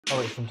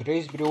Alright, so in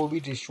today's video we'll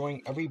be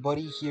destroying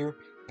everybody here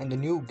in the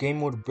new game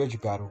mode bridge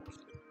battles.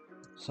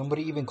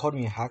 Somebody even called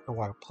me a hacker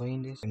while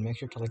playing this, and make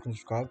sure to like and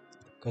subscribe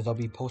because I'll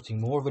be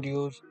posting more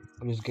videos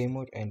of this game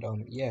mode, and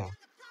yeah,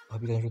 I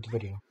hope you guys enjoyed the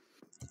video.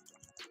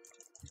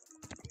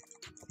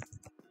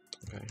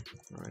 Okay,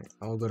 alright,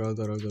 all good,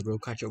 we'll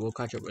catch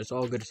up, it's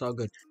all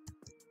good,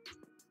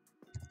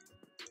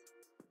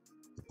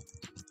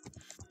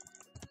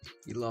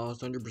 You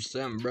lost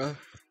 100%, bruh.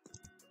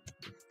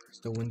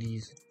 Still win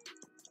these.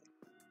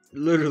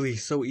 Literally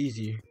so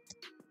easy.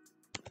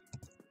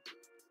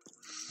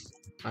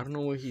 I don't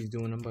know what he's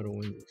doing, I'm about to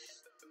win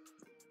this.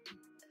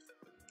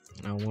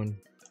 I won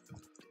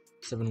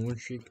 7-win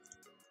streak.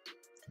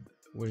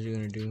 What is he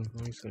gonna do?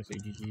 I'm just gonna say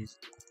GG's.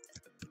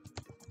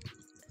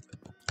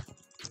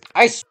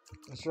 Ice!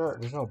 Sure,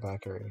 there's no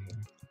back area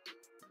here.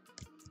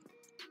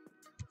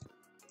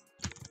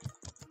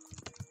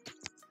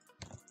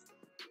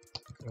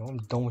 Yo, I'm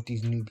done with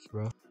these noobs,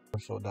 bro. I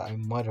sold that. I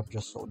might have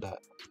just sold that.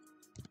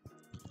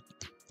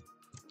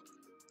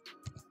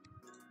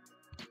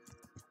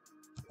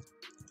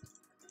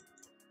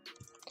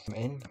 I'm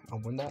in. I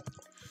won that.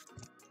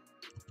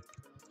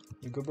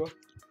 You good, bro?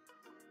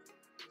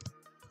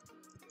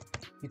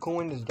 You can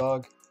win this,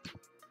 dog.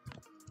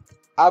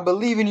 I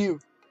believe in you.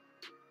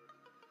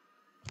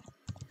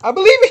 I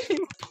believe in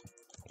you.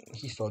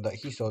 He sold that.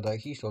 He sold that.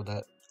 He sold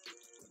that.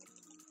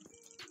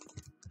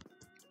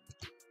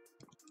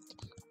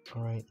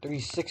 Alright,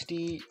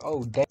 360.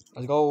 Oh, damn.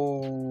 Let's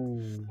go.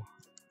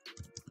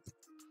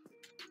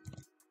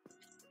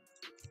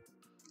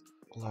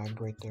 Lagged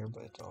right there,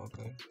 but it's all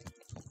good.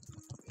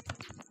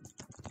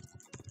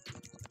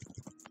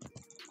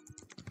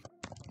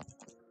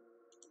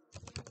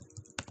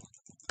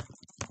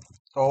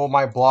 Oh,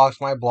 my blocks,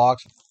 my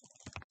blocks.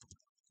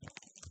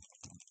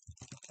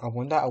 I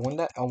won that, I won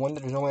that, I won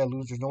that. There's no way I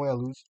lose, there's no way I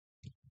lose.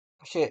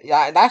 Shit,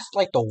 yeah, that's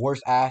like the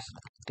worst ass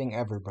thing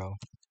ever, bro.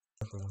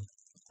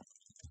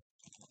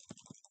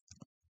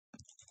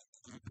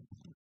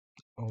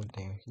 Oh,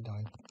 damn, he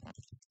died.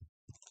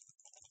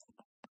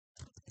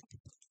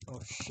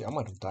 Oh, shit, I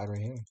might have died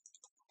right here.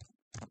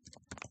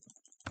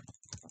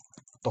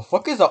 The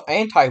fuck is an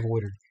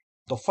anti-voider?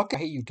 The fuck, I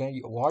hate you, Dan.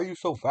 Why are you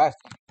so fast?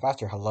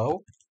 Faster,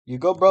 hello? You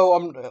go, bro,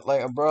 I'm,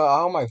 like, bro,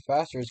 how am I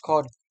faster? It's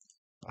called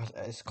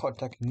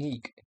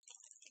technique.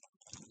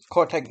 It's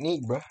called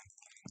technique, bro.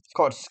 It's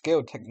called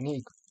skill,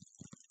 technique.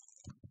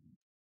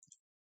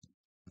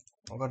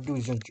 All I gotta do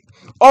is just...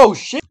 Oh,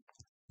 shit!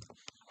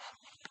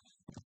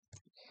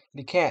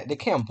 They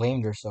can't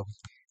blame themselves.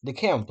 They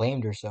can't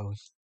blame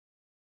themselves.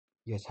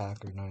 Yes,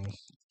 hacker,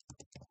 nice.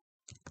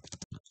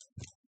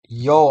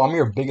 Yo, I'm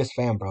your biggest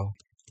fan, bro.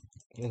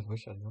 Yes,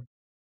 wish I know.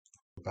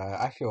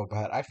 Bad. I feel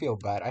bad. I feel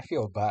bad. I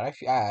feel bad. I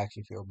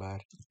actually feel bad.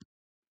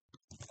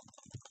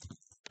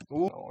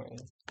 Ooh.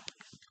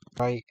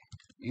 Right.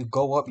 You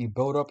go up, you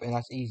build up, and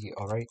that's easy.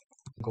 All right.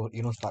 Go.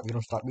 You don't stop. You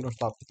don't stop. You don't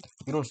stop.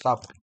 You don't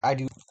stop. I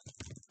do.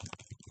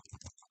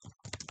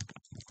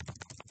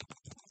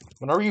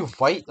 Whenever you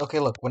fight, okay,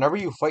 look. Whenever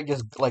you fight,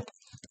 just like,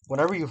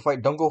 whenever you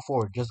fight, don't go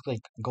forward. Just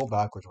like go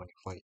backwards when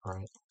you fight. All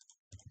right.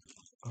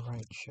 All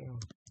right. Chill.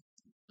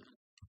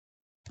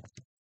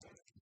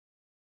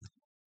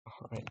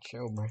 All right.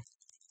 Chill, bro.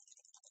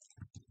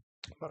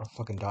 I'm about to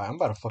fucking die. I'm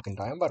about to fucking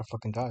die. I'm about to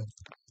fucking die.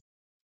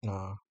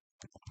 Nah.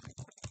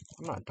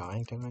 I'm not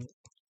dying tonight.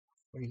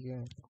 Where you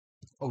at?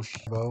 Oh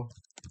shit, bro.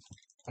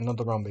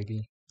 Another round,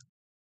 baby.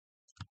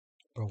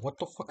 Bro, what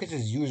the fuck is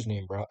his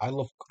username, bro? I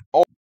love.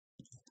 Oh,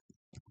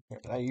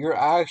 you're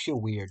actually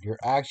weird. You're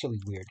actually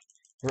weird.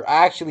 You're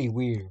actually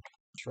weird.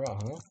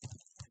 Strat, huh?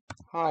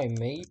 Hi,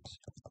 mate.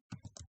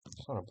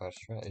 It's not a bad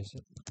strat, is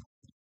it?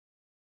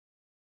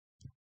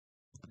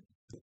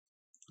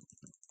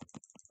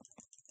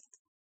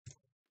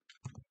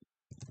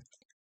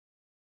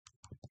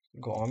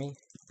 Go on me.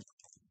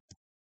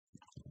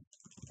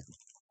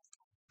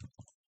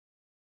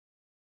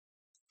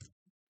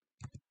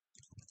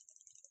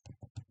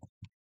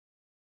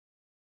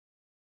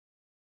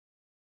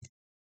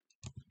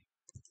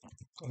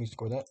 Oh, he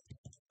scored that.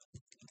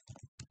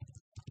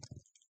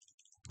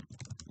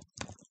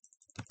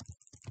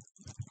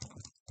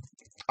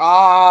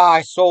 Ah,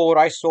 I sold.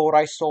 Oh,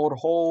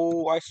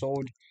 I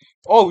sold.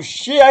 Oh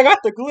shit, I got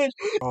the glitch.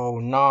 Oh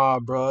nah,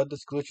 bro,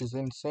 this glitch is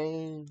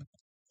insane.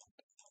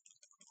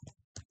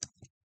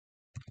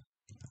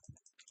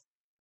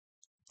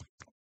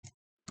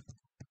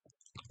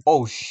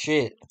 Oh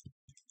shit,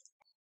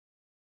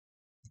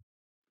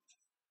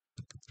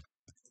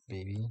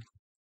 baby.